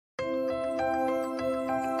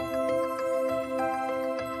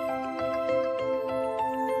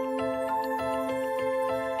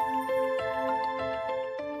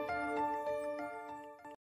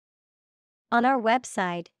On our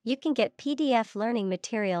website, you can get PDF learning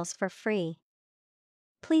materials for free.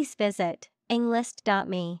 Please visit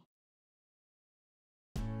englist.me.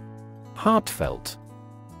 Heartfelt.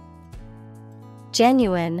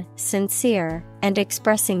 Genuine, sincere, and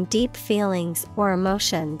expressing deep feelings or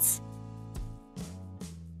emotions.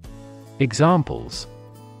 Examples: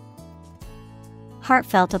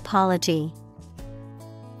 Heartfelt apology.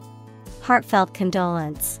 Heartfelt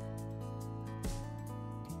condolence.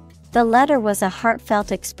 The letter was a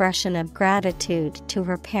heartfelt expression of gratitude to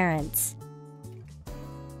her parents.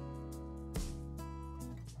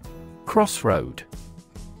 Crossroad.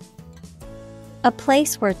 A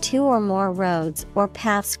place where two or more roads or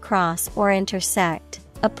paths cross or intersect,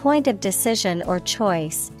 a point of decision or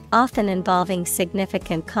choice, often involving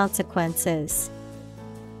significant consequences.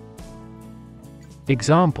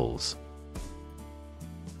 Examples: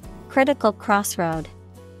 Critical crossroad.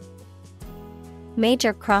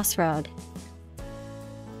 Major crossroad.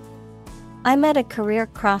 I'm at a career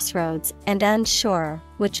crossroads and unsure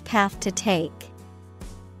which path to take.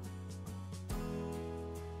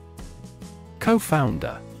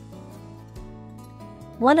 Co-founder.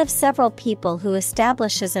 One of several people who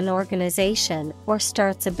establishes an organization or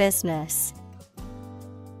starts a business.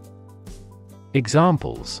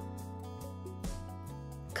 Examples: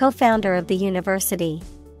 Co-founder of the university.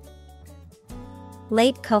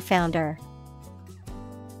 Late co-founder.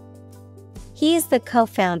 He is the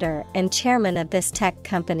co-founder and chairman of this tech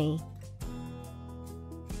company.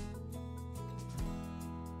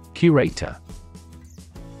 Curator.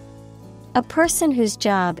 A person whose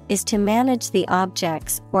job is to manage the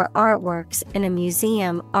objects or artworks in a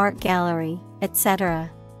museum, art gallery, etc.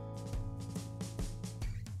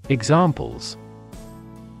 Examples: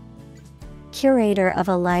 Curator of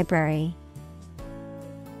a library.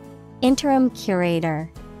 Interim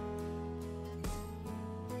curator.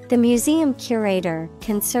 The museum curator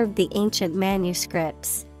conserved the ancient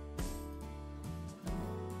manuscripts.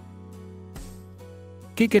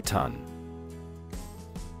 Gigaton.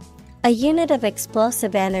 A unit of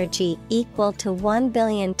explosive energy equal to 1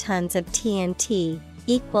 billion tons of TNT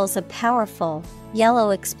equals a powerful, yellow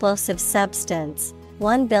explosive substance,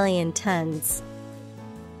 1 billion tons.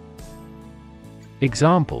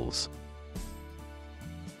 Examples: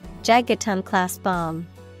 Gigaton-class bomb.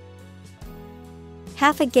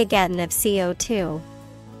 Half a gigaton of CO2.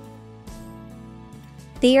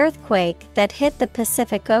 The earthquake that hit the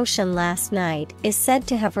Pacific Ocean last night is said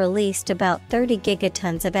to have released about 30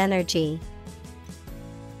 gigatons of energy.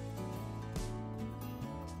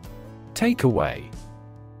 Takeaway.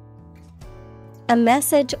 A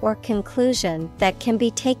message or conclusion that can be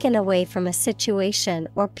taken away from a situation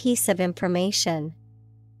or piece of information.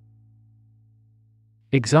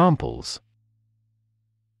 Examples: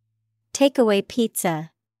 Takeaway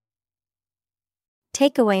pizza.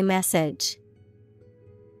 Takeaway message.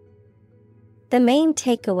 The main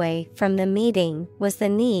takeaway from the meeting was the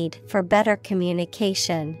need for better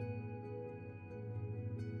communication.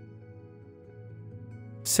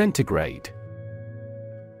 Centigrade.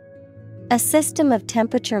 A system of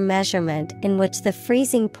temperature measurement in which the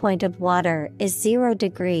freezing point of water is 0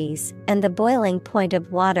 degrees and the boiling point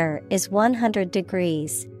of water is 100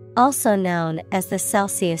 degrees, also known as the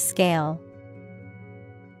Celsius scale.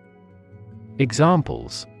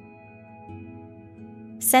 Examples: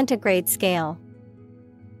 Centigrade scale.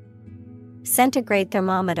 Centigrade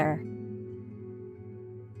thermometer.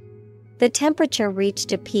 The temperature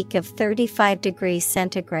reached a peak of 35 degrees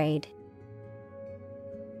centigrade.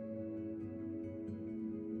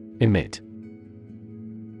 Emit.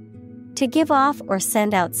 To give off or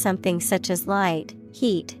send out something such as light,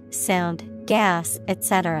 heat, sound, gas,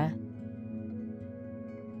 etc.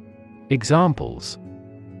 Examples: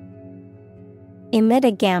 Emit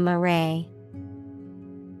a gamma ray.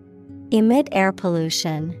 Emit air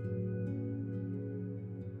pollution.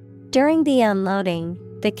 During the unloading,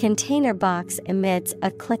 the container box emits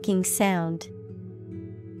a clicking sound.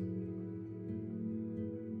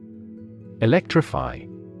 Electrify.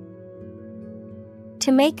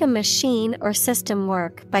 To make a machine or system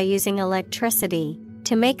work by using electricity,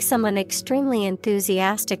 to make someone extremely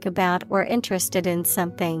enthusiastic about or interested in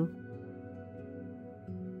something.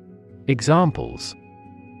 Examples: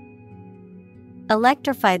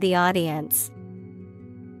 Electrify the audience.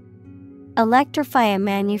 Electrify a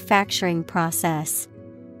manufacturing process.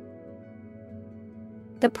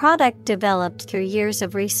 The product developed through years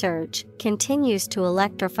of research continues to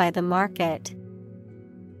electrify the market.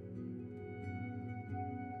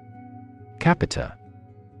 Capita.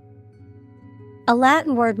 A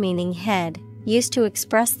Latin word meaning head, used to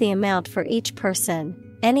express the amount for each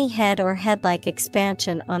person, Any head or head-like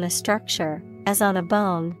expansion on a structure, as on a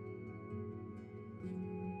bone.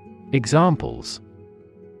 Examples: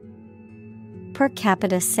 Per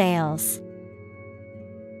capita sales.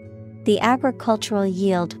 The agricultural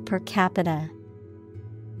yield per capita.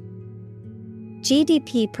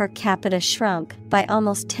 GDP per capita shrunk by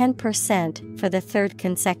almost 10% for the third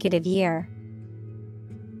consecutive year.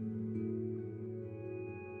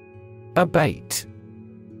 Abate.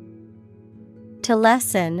 To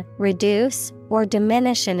lessen, reduce, or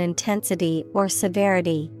diminish in intensity or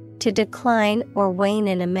severity, to decline or wane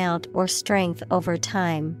in amount or strength over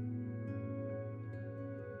time.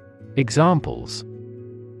 Examples: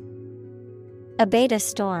 Abate a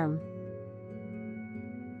storm.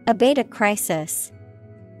 Abate a crisis.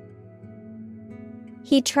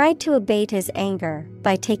 He tried to abate his anger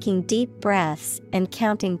by taking deep breaths and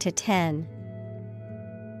counting to 10.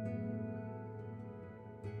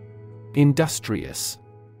 Industrious.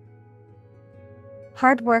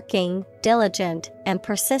 Hardworking, diligent, and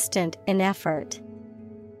persistent in effort.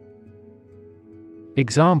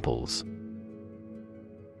 Examples: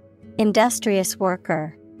 Industrious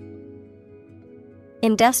worker.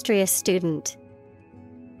 Industrious student.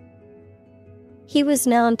 He was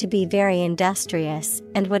known to be very industrious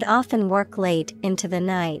and would often work late into the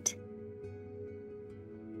night.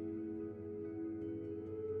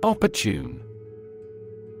 Opportune.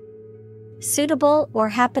 Suitable or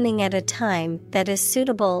happening at a time that is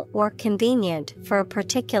suitable or convenient for a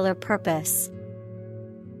particular purpose.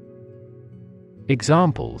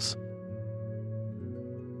 Examples: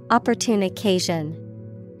 Opportune occasion.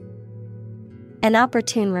 An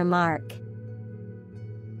opportune remark.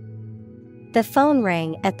 The phone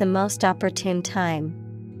rang at the most opportune time.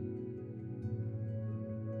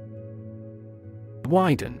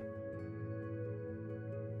 Widen.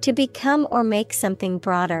 To become or make something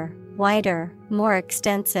broader, wider, more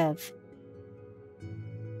extensive.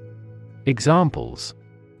 Examples: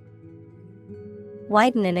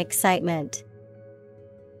 Widen in excitement.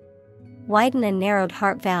 Widen a narrowed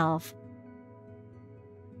heart valve.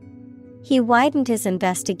 He widened his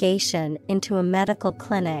investigation into a medical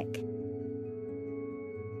clinic.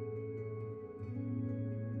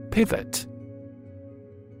 Pivot.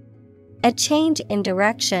 A change in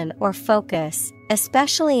direction or focus,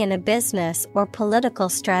 especially in a business or political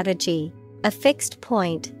strategy. A fixed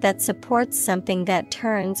point that supports something that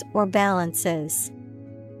turns or balances.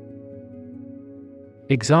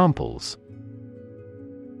 Examples: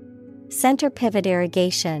 Center pivot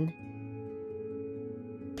irrigation.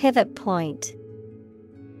 Pivot point.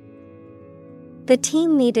 The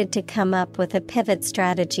team needed to come up with a pivot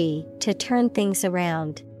strategy to turn things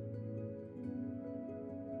around.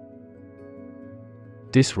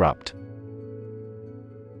 Disrupt.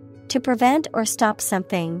 To prevent or stop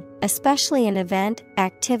something, especially an event,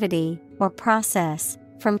 activity, or process,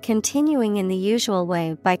 from continuing in the usual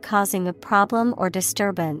way by causing a problem or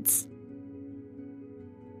disturbance.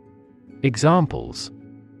 Examples: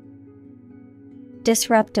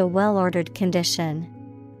 Disrupt a well-ordered condition.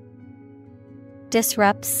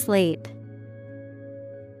 Disrupt sleep.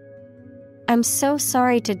 I'm so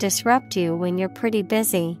sorry to disrupt you when you're pretty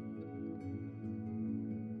busy.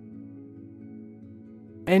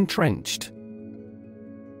 Entrenched.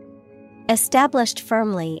 Established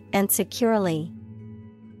firmly and securely.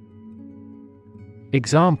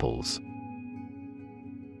 Examples: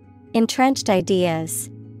 Entrenched ideas.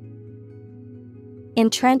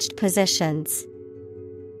 Entrenched positions.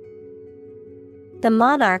 The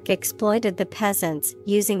monarch exploited the peasants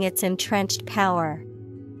using its entrenched power.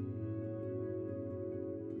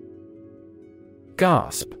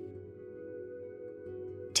 Gasp.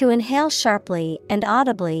 To inhale sharply and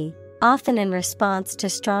audibly, often in response to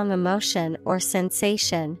strong emotion or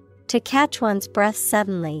sensation. To catch one's breath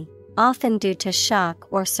suddenly, often due to shock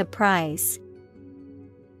or surprise.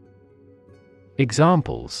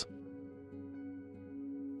 Examples: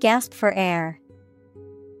 Gasp for air.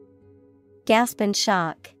 Gasp in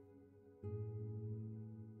shock.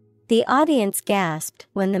 The audience gasped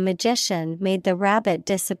when the magician made the rabbit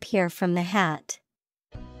disappear from the hat.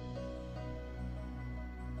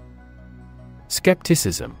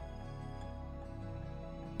 Skepticism.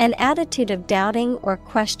 An attitude of doubting or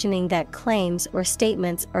questioning that claims or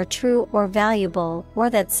statements are true or valuable, or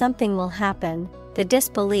that something will happen, the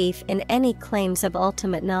disbelief in any claims of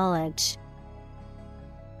ultimate knowledge.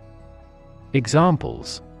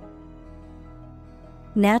 Examples: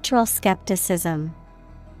 Natural skepticism.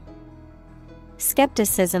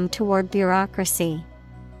 Skepticism toward bureaucracy.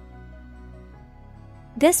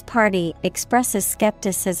 This party expresses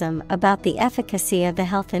skepticism about the efficacy of the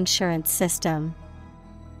health insurance system.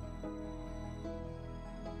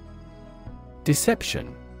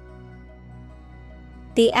 Deception.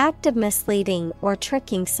 The act of misleading or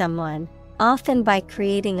tricking someone, often by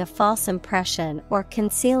creating a false impression or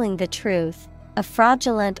concealing the truth, a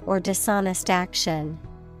fraudulent or dishonest action.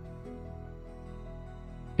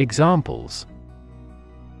 Examples: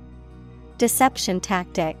 Deception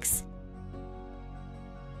tactics.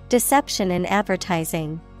 Deception in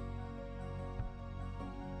advertising.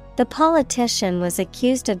 The politician was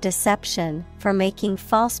accused of deception for making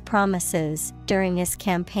false promises during his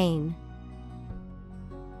campaign.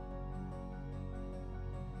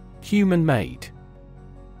 Human-made.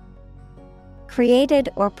 Created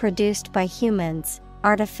or produced by humans,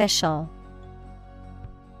 artificial.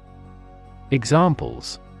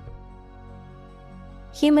 Examples: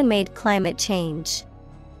 Human-made climate change.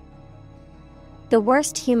 The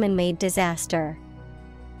worst human-made disaster.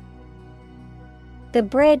 The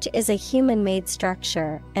bridge is a human-made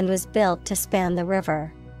structure and was built to span the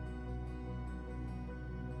river.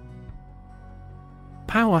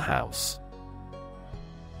 Powerhouse.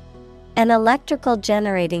 An electrical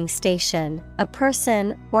generating station, a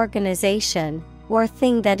person, organization, or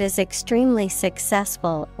thing that is extremely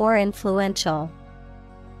successful or influential.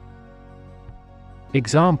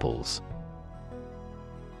 Examples: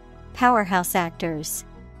 Powerhouse actors.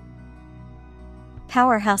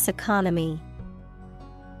 Powerhouse economy.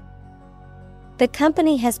 The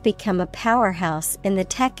company has become a powerhouse in the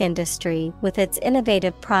tech industry with its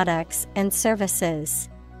innovative products and services.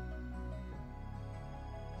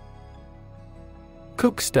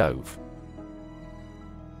 Cook stove.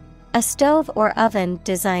 A stove or oven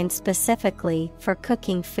designed specifically for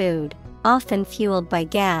cooking food, often fueled by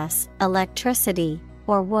gas, electricity,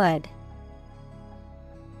 or wood.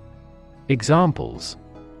 Examples: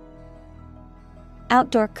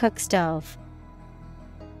 Outdoor cook stove.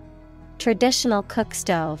 Traditional cook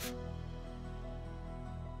stove.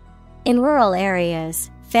 In rural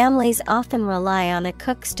areas, families often rely on a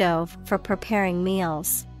cook stove for preparing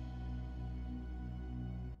meals.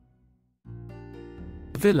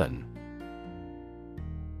 Villain.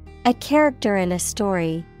 A character in a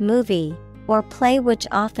story, movie, or play which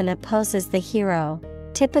often opposes the hero,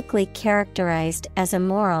 typically characterized as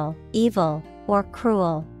immoral, evil, or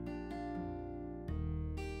cruel.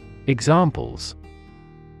 Examples: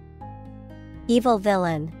 Evil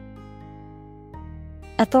villain.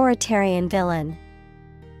 Authoritarian villain.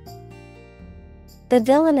 The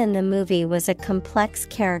villain in the movie was a complex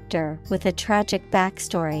character with a tragic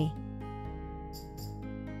backstory.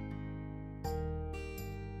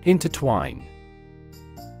 Intertwine.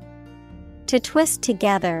 To twist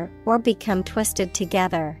together or become twisted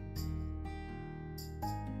together.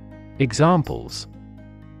 Examples: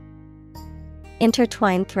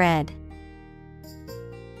 Intertwine thread.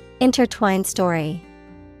 Intertwine story.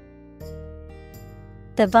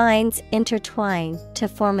 The vines intertwine to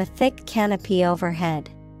form a thick canopy overhead.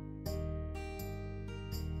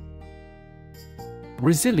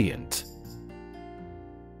 Resilient.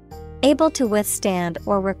 Able to withstand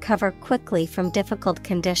or recover quickly from difficult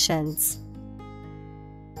conditions.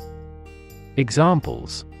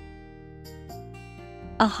 Examples: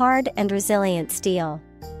 A hard and resilient steel.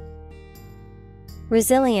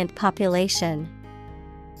 Resilient population.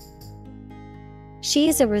 She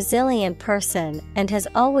is a resilient person and has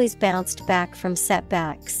always bounced back from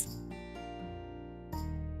setbacks.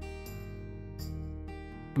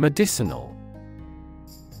 Medicinal.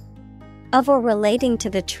 Of or relating to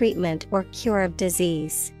the treatment or cure of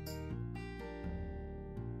disease.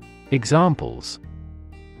 Examples: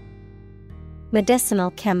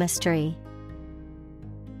 Medicinal chemistry.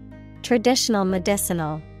 Traditional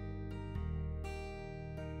medicinal.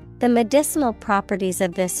 The medicinal properties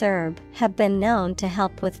of this herb have been known to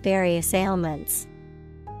help with various ailments.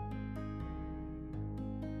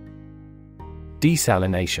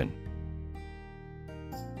 Desalination.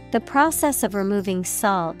 The process of removing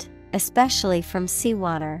salt, especially from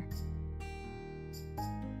seawater.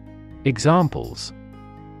 Examples: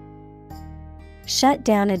 Shut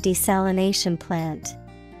down a desalination plant.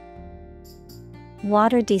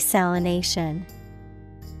 Water desalination.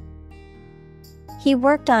 He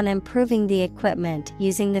worked on improving the equipment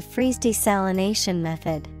using the freeze desalination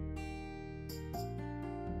method.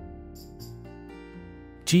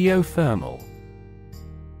 Geothermal.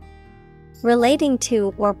 Relating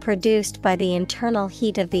to or produced by the internal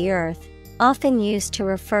heat of the earth, often used to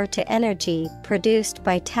refer to energy produced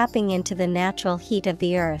by tapping into the natural heat of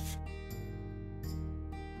the earth.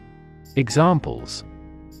 Examples: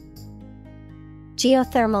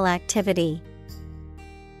 Geothermal activity.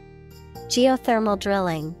 Geothermal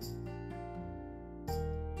drilling.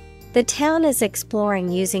 The town is exploring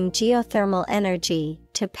using geothermal energy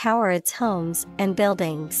to power its homes and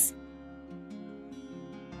buildings.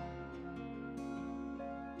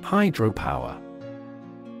 Hydropower.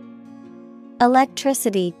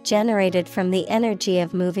 Electricity generated from the energy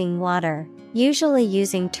of moving water, usually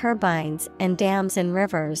using turbines and dams in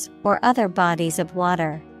rivers or other bodies of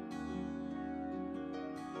water.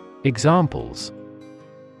 Examples: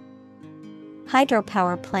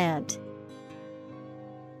 hydropower plant,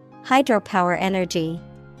 hydropower energy.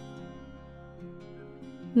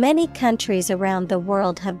 Many countries around the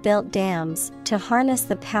world have built dams to harness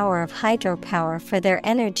the power of hydropower for their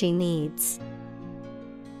energy needs.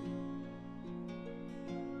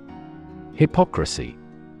 Hypocrisy.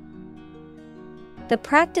 The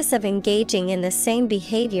practice of engaging in the same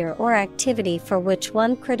behavior or activity for which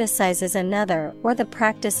one criticizes another, or the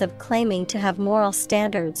practice of claiming to have moral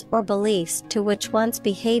standards or beliefs to which one's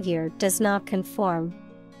behavior does not conform.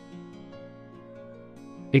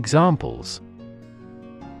 Examples: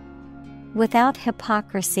 without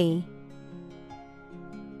hypocrisy,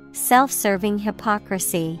 self-serving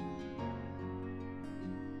hypocrisy.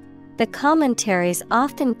 The commentaries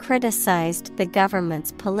often criticized the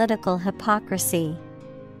government's political hypocrisy.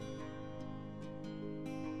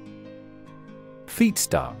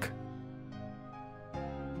 Feedstock.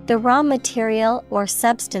 The raw material or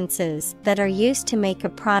substances that are used to make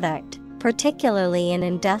a product, particularly in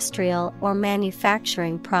industrial or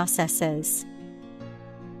manufacturing processes.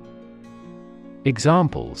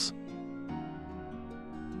 Examples: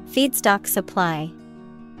 feedstock supply,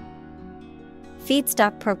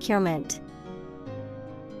 feedstock procurement.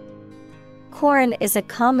 Corn is a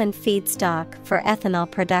common feedstock for ethanol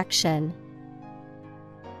production.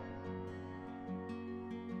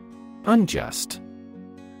 Unjust.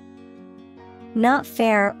 Not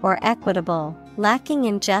fair or equitable, lacking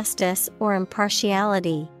in justice or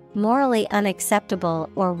impartiality, morally unacceptable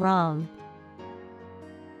or wrong.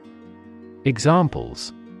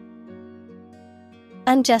 Examples: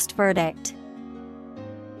 unjust verdict,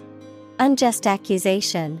 unjust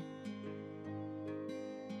accusation.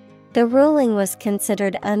 The ruling was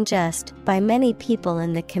considered unjust by many people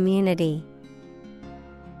in the community.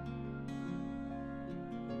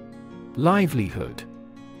 Livelihood.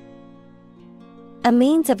 A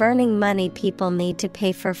means of earning money people need to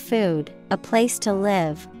pay for food, a place to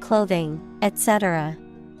live, clothing, etc.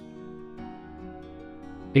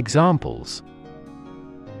 Examples: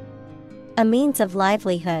 a means of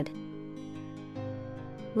livelihood,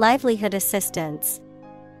 livelihood assistance.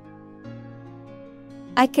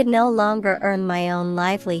 I could no longer earn my own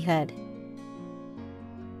livelihood.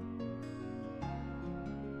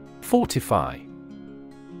 Fortify.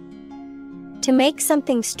 To make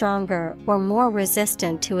something stronger or more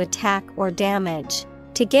resistant to attack or damage,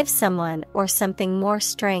 to give someone or something more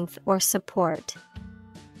strength or support.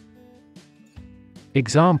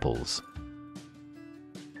 Examples: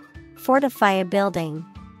 fortify a building,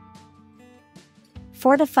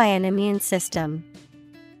 fortify an immune system.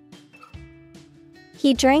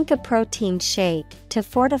 He drank a protein shake to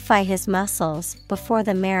fortify his muscles before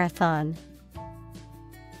the marathon.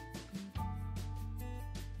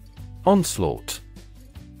 Onslaught.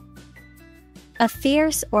 A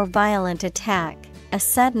fierce or violent attack, a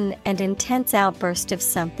sudden and intense outburst of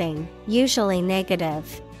something, usually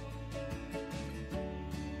negative.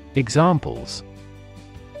 Examples: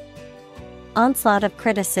 onslaught of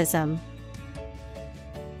criticism,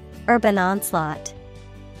 urban onslaught.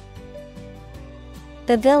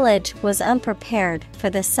 The village was unprepared for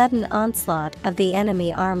the sudden onslaught of the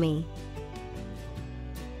enemy army.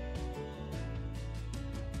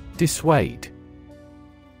 Dissuade.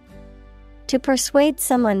 To persuade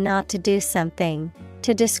someone not to do something,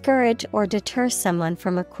 to discourage or deter someone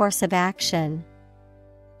from a course of action.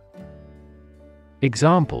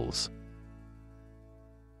 Examples: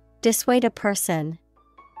 dissuade a person,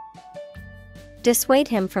 dissuade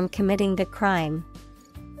him from committing the crime.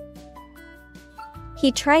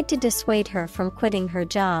 He tried to dissuade her from quitting her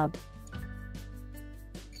job.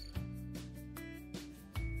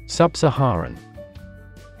 Sub-Saharan.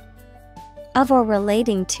 Of or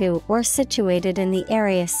relating to or situated in the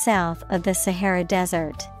area south of the Sahara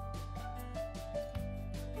Desert.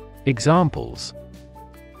 Examples: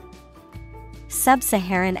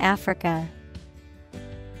 Sub-Saharan Africa,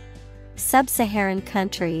 Sub-Saharan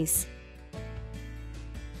countries.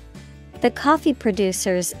 The coffee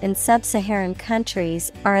producers in sub-Saharan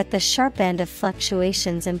countries are at the sharp end of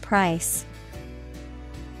fluctuations in price.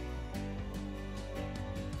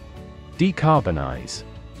 Decarbonize.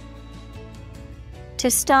 To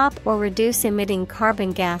stop or reduce emitting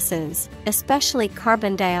carbon gases, especially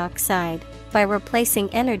carbon dioxide, by replacing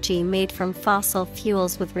energy made from fossil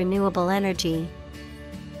fuels with renewable energy.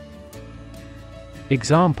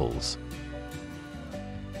 Examples: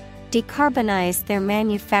 decarbonize their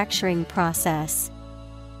manufacturing process.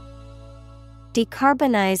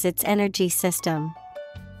 Decarbonize its energy system.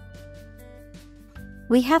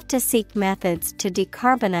 We have to seek methods to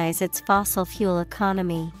decarbonize its fossil fuel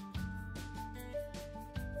economy.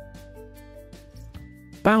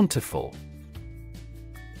 Bountiful.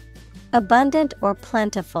 Abundant or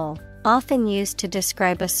plentiful, often used to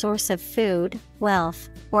describe a source of food, wealth,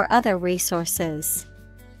 or other resources.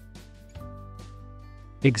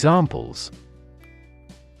 Examples: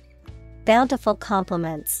 bountiful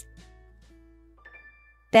compliments.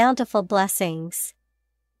 Bountiful blessings.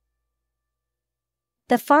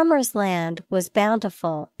 The farmer's land was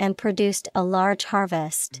bountiful and produced a large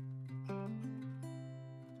harvest.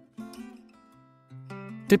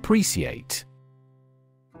 Depreciate.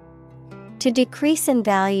 To decrease in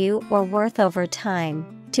value or worth over time,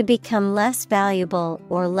 to become less valuable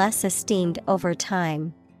or less esteemed over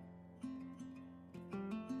time.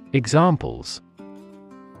 Examples: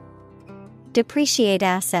 depreciate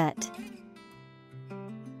asset.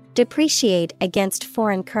 Depreciate against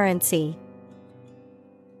foreign currency.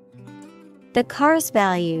 The car's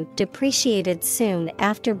value depreciated soon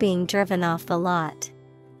after being driven off the lot.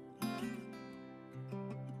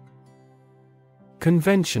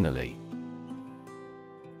 Conventionally.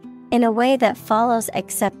 In a way that follows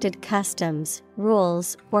accepted customs,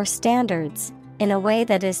 rules, or standards, in a way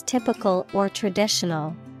that is typical or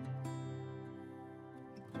traditional.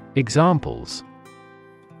 Examples: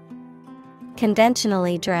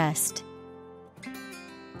 conventionally dressed.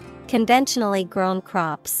 Conventionally grown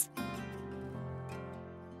crops.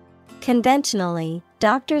 Conventionally,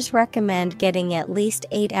 doctors recommend getting at least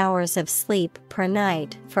 8 hours of sleep per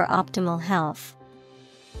night for optimal health.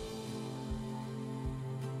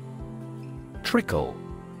 Trickle.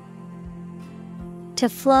 To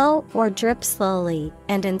flow or drip slowly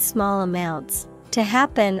and in small amounts, to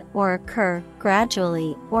happen or occur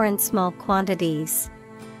gradually or in small quantities.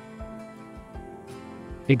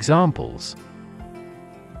 Examples: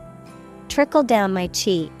 trickle down my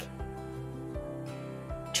cheek.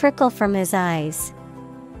 Trickle from his eyes.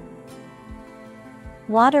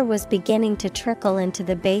 Water was beginning to trickle into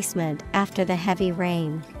the basement after the heavy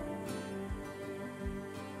rain.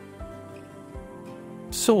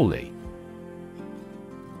 Sorely.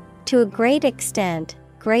 To a great extent,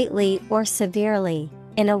 greatly or severely,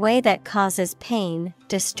 in a way that causes pain,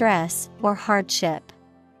 distress, or hardship.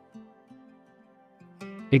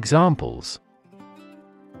 Examples: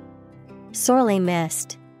 sorely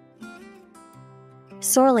missed.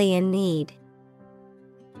 Sorely in need.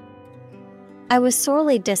 I was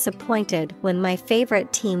sorely disappointed when my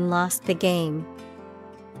favorite team lost the game.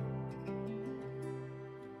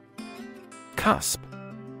 Cusp.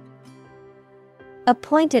 A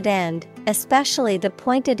pointed end, especially the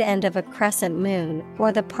pointed end of a crescent moon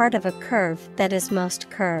or the part of a curve that is most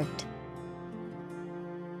curved.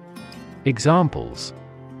 Examples: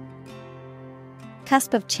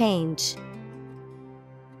 cusp of change.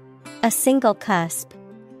 A single cusp.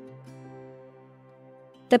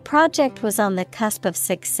 The project was on the cusp of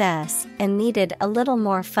success and needed a little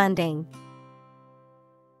more funding.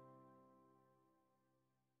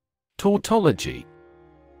 Tautology.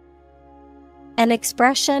 An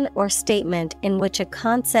expression or statement in which a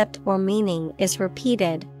concept or meaning is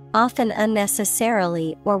repeated, often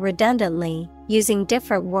unnecessarily or redundantly, using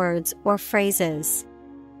different words or phrases.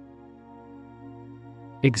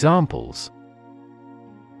 Examples: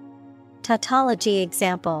 tautology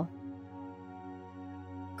example.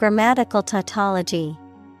 Grammatical tautology.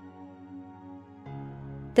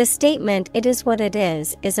 The statement "it is what it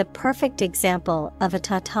is" is a perfect example of a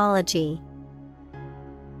tautology.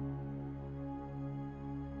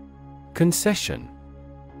 Concession.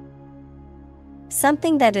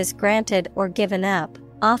 Something that is granted or given up,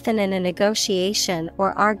 often in a negotiation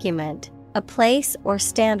or argument, a place or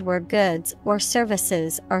stand where goods or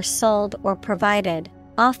services are sold or provided,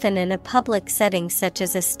 often in a public setting such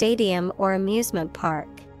as a stadium or amusement park.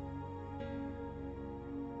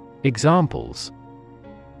 Examples: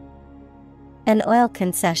 an oil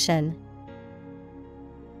concession.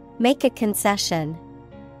 Make a concession.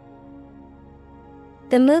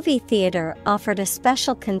 The movie theater offered a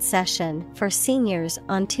special concession for seniors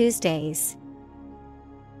on Tuesdays.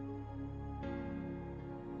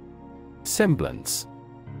 Semblance.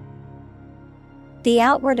 The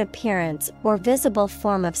outward appearance or visible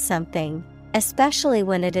form of something, especially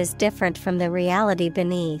when it is different from the reality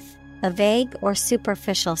beneath, a vague or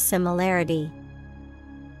superficial similarity.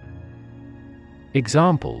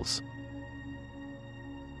 Examples: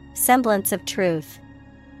 semblance of truth.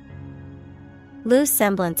 Loose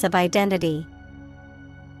semblance of identity.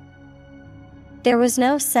 There was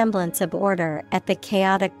no semblance of order at the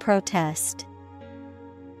chaotic protest.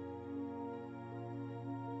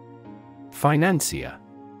 Financier.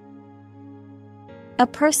 A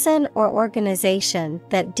person or organization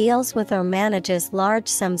that deals with or manages large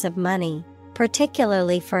sums of money,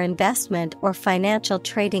 particularly for investment or financial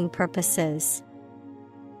trading purposes.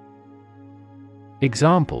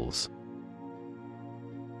 Examples: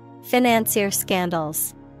 Financier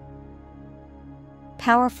scandals.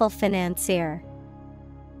 Powerful financier.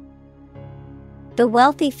 The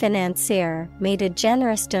wealthy financier made a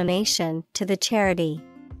generous donation to the charity.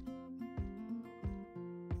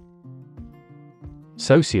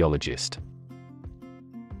 Sociologist.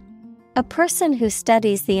 A person who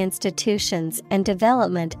studies the institutions and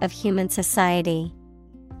development of human society.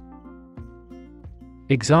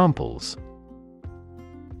 Examples: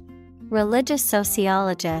 Religious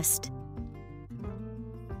sociologist.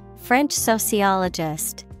 French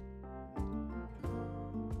sociologist.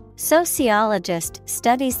 Sociologist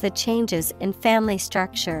studies the changes in family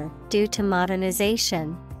structure due to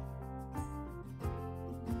modernization.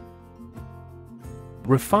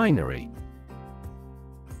 Refinery.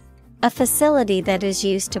 A facility that is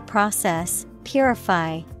used to process,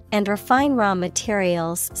 purify, and refine raw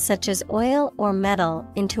materials such as oil or metal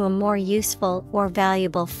into a more useful or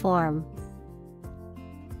valuable form.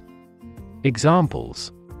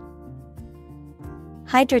 Examples: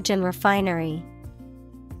 Hydrogen refinery.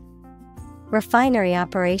 Refinery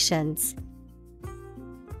operations.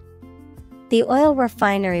 The oil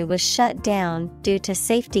refinery was shut down due to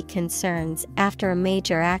safety concerns after a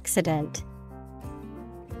major accident.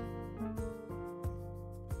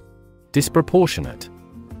 Disproportionate.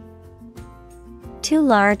 Too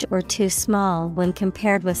large or too small when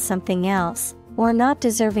compared with something else, or not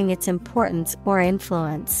deserving its importance or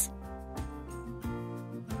influence.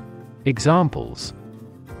 Examples: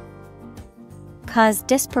 Cause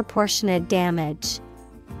disproportionate damage.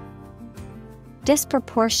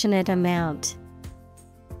 Disproportionate amount.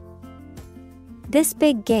 This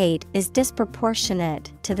big gate is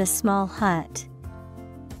disproportionate to the small hut.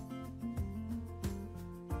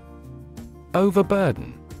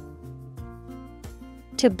 Overburden.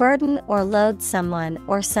 To burden or load someone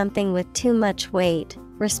or something with too much weight,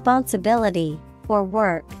 responsibility, or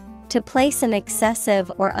work. To place an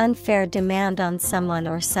excessive or unfair demand on someone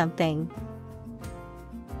or something.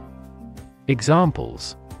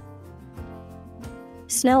 Examples: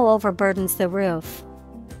 Snow overburdens the roof.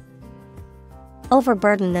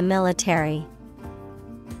 Overburden the military.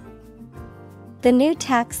 The new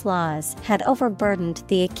tax laws had overburdened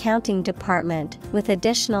the accounting department with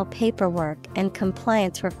additional paperwork and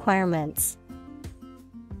compliance requirements.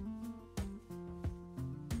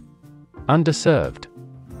 Underserved.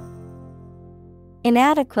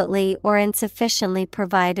 Inadequately or insufficiently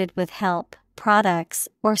provided with help, products,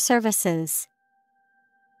 or services.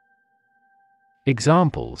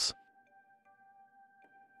 Examples: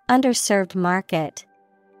 Underserved market.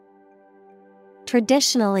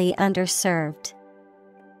 Traditionally underserved.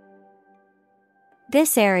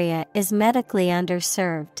 This area is medically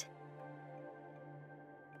underserved.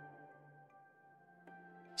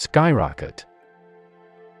 Skyrocket.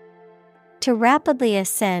 To rapidly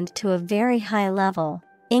ascend to a very high level,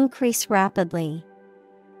 increase rapidly.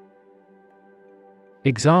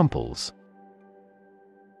 Examples: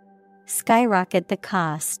 Skyrocket the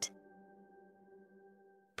cost.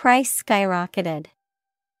 Price skyrocketed.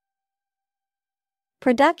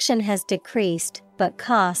 Production has decreased, but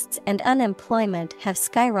costs and unemployment have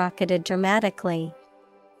skyrocketed dramatically.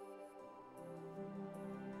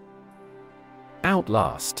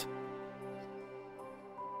 Outlast.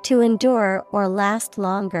 To endure or last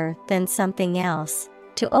longer than something else,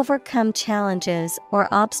 to overcome challenges or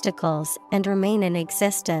obstacles and remain in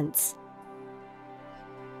existence.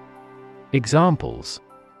 Examples: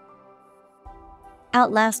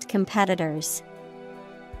 Outlast competitors.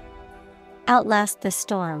 Outlast the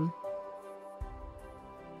storm.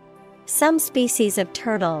 Some species of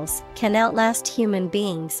turtles can outlast human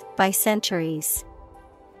beings by centuries.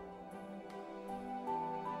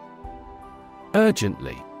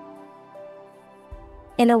 Urgently.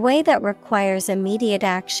 In a way that requires immediate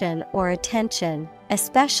action or attention,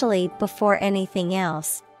 especially before anything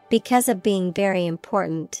else, because of being very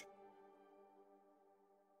important.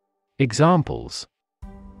 Examples: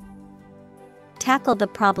 Tackle the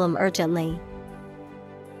problem urgently.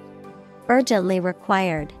 Urgently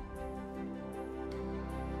required.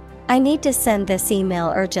 I need to send this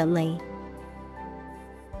email urgently.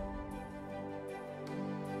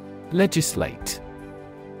 Legislate.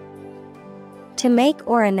 To make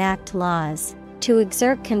or enact laws, To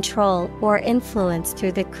exert control or influence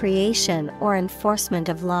through the creation or enforcement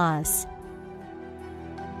of laws.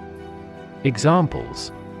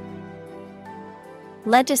 Examples: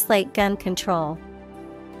 legislate gun control.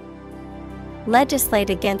 Legislate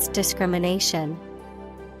against discrimination.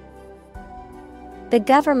 The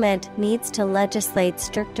government needs to legislate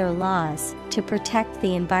stricter laws to protect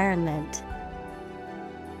the environment.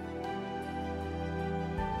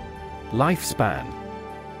 Lifespan: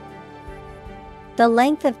 the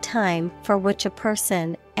length of time for which a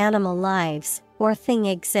person, animal lives, or thing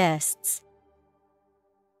exists.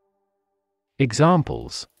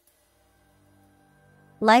 Examples: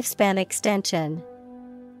 lifespan extension.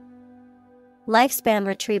 Lifespan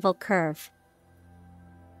retrieval curve.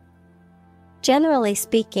 Generally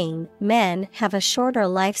speaking, men have a shorter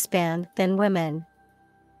lifespan than women.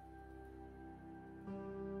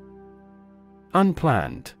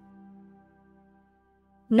 Unplanned: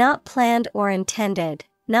 not planned or intended,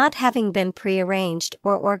 not having been prearranged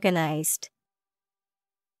or organized.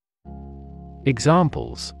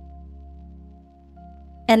 Examples: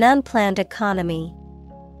 an unplanned economy.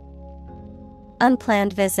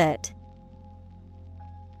 Unplanned visit.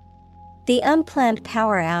 The unplanned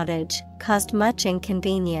power outage caused much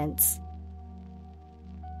inconvenience.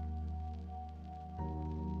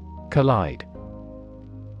 Collide: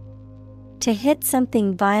 to hit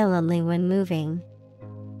something violently when moving.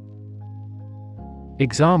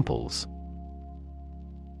 Examples: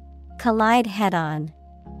 collide head-on.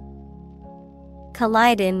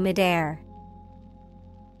 Collide in midair.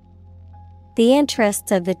 The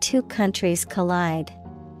interests of the two countries collide.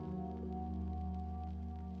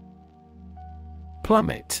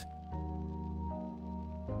 Plummet: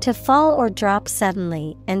 to fall or drop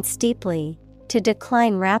suddenly and steeply, to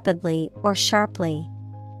decline rapidly or sharply.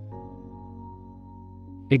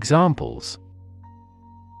 Examples: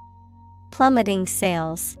 plummeting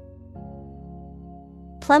sales.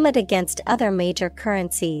 Plummet against other major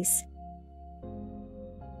currencies.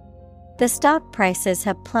 The stock prices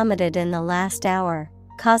have plummeted in the last hour,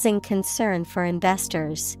 causing concern for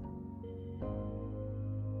investors.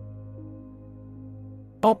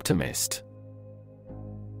 Optimist: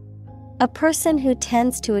 a person who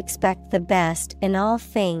tends to expect the best in all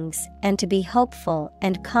things and to be hopeful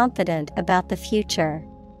and confident about the future.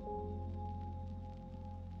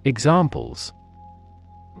 Examples: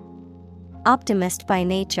 optimist by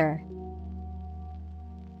nature.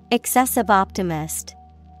 Excessive optimist.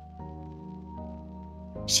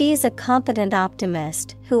 She is a confident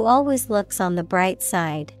optimist who always looks on the bright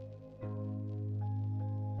side.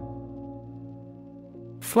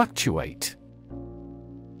 Fluctuate: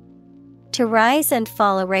 to rise and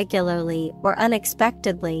fall irregularly or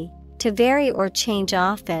unexpectedly, to vary or change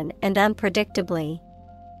often and unpredictably.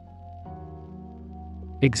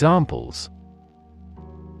 Examples: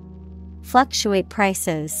 fluctuate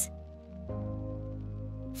prices.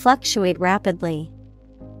 Fluctuate rapidly.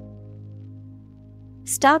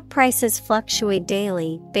 Stock prices fluctuate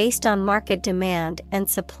daily based on market demand and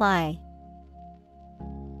supply.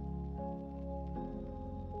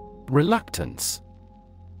 Reluctance: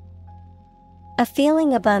 a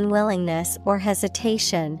feeling of unwillingness or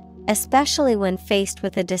hesitation, especially when faced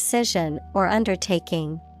with a decision or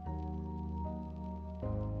undertaking.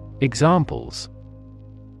 Examples: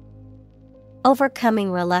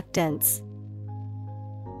 overcoming reluctance.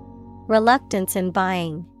 Reluctance in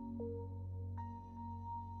buying.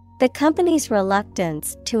 The company's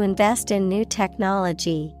reluctance to invest in new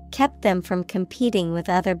technology kept them from competing with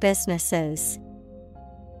other businesses.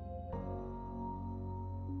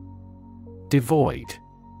 Devoid: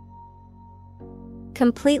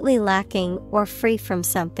 completely lacking or free from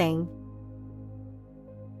something.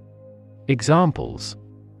 Examples: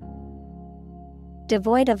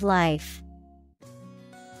 devoid of life.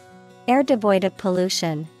 Air devoid of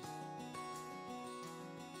pollution.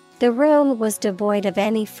 The room was devoid of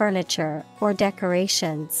any furniture or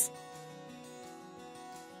decorations.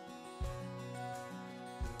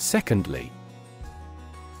 Secondly: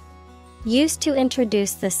 used to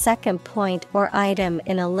introduce the second point or item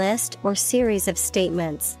in a list or series of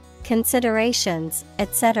statements, considerations,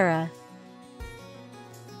 etc.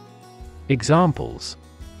 Examples: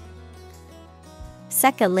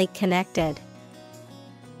 secondly connected.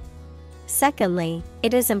 Secondly,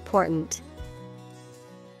 it is important.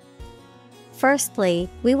 Firstly,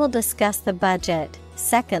 we will discuss the budget.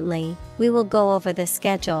 Secondly, we will go over the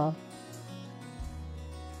schedule.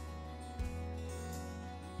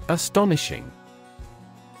 Astonishing: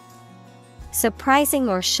 surprising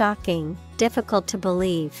or shocking, difficult to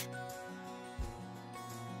believe.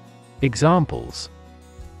 Examples: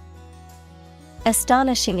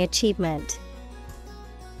 astonishing achievement.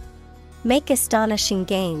 Make astonishing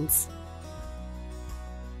gains.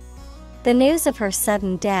 The news of her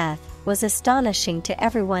sudden death was astonishing to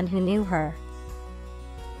everyone who knew her.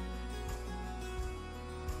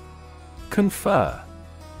 Confer.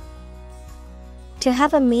 To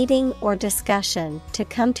have a meeting or discussion, to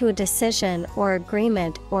come to a decision or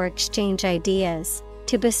agreement or exchange ideas,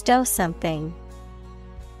 to bestow something.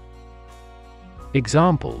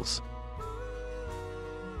 Examples: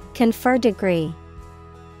 Confer degree.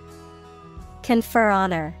 Confer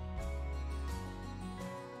honor.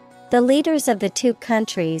 The leaders of the two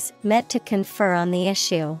countries met to confer on the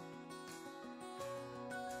issue.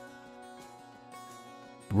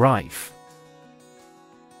 Rife.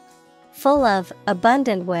 Full of,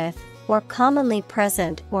 abundant with, or commonly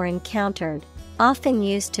present or encountered, often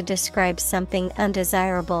used to describe something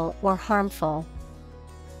undesirable or harmful.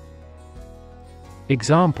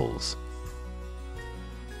 Examples: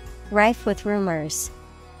 Rife with rumors.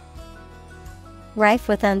 Rife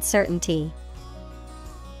with uncertainty.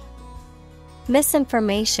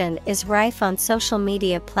 Misinformation is rife on social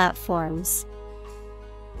media platforms.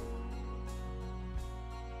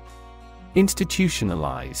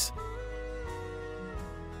 Institutionalize.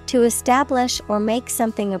 To establish or make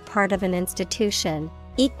something a part of an institution,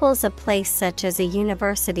 equals a place such as a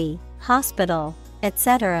university, hospital,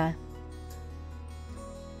 etc.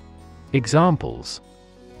 Examples: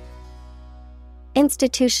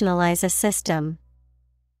 Institutionalize a system.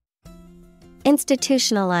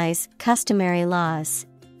 Institutionalize customary laws.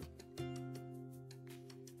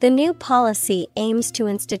 The new policy aims to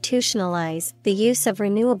institutionalize the use of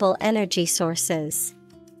renewable energy sources.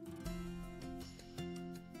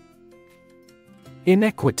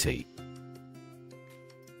 Inequity.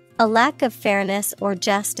 A lack of fairness or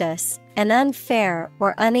justice, an unfair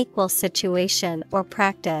or unequal situation or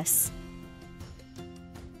practice.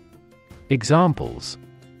 Examples: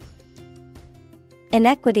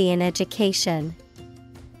 Inequity in education.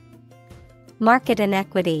 Market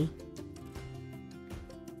inequity.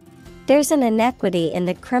 There's an inequity in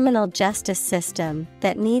the criminal justice system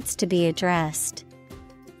that needs to be addressed.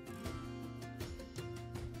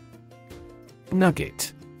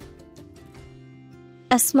 Nugget.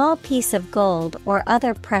 A small piece of gold or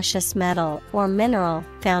other precious metal or mineral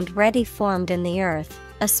found ready formed in the earth,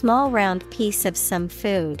 a small round piece of some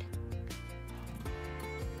food.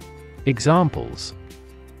 Examples: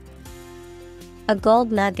 A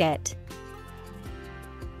gold nugget.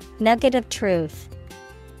 Nugget of truth.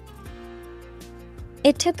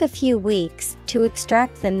 It took a few weeks to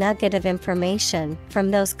extract the nugget of information from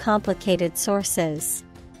those complicated sources.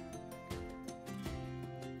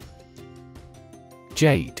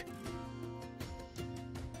 Jade.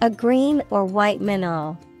 A green or white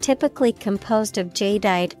mineral, typically composed of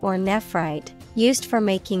jadeite or nephrite, used for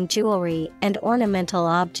making jewelry and ornamental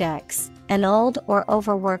objects, an old or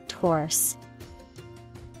overworked horse.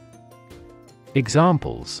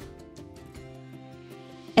 Examples: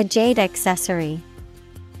 A jade accessory.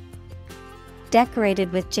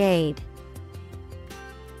 Decorated with jade.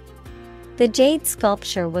 The jade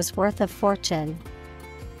sculpture was worth a fortune.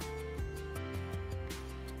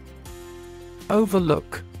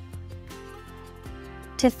 Overlook.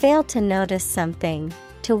 To fail to notice something,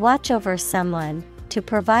 to watch over someone, to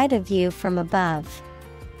provide a view from above.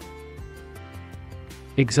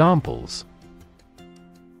 Examples: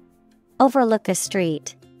 Overlook a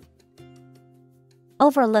street.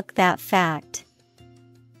 Overlook that fact.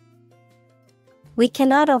 We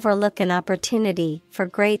cannot overlook an opportunity for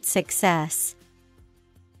great success.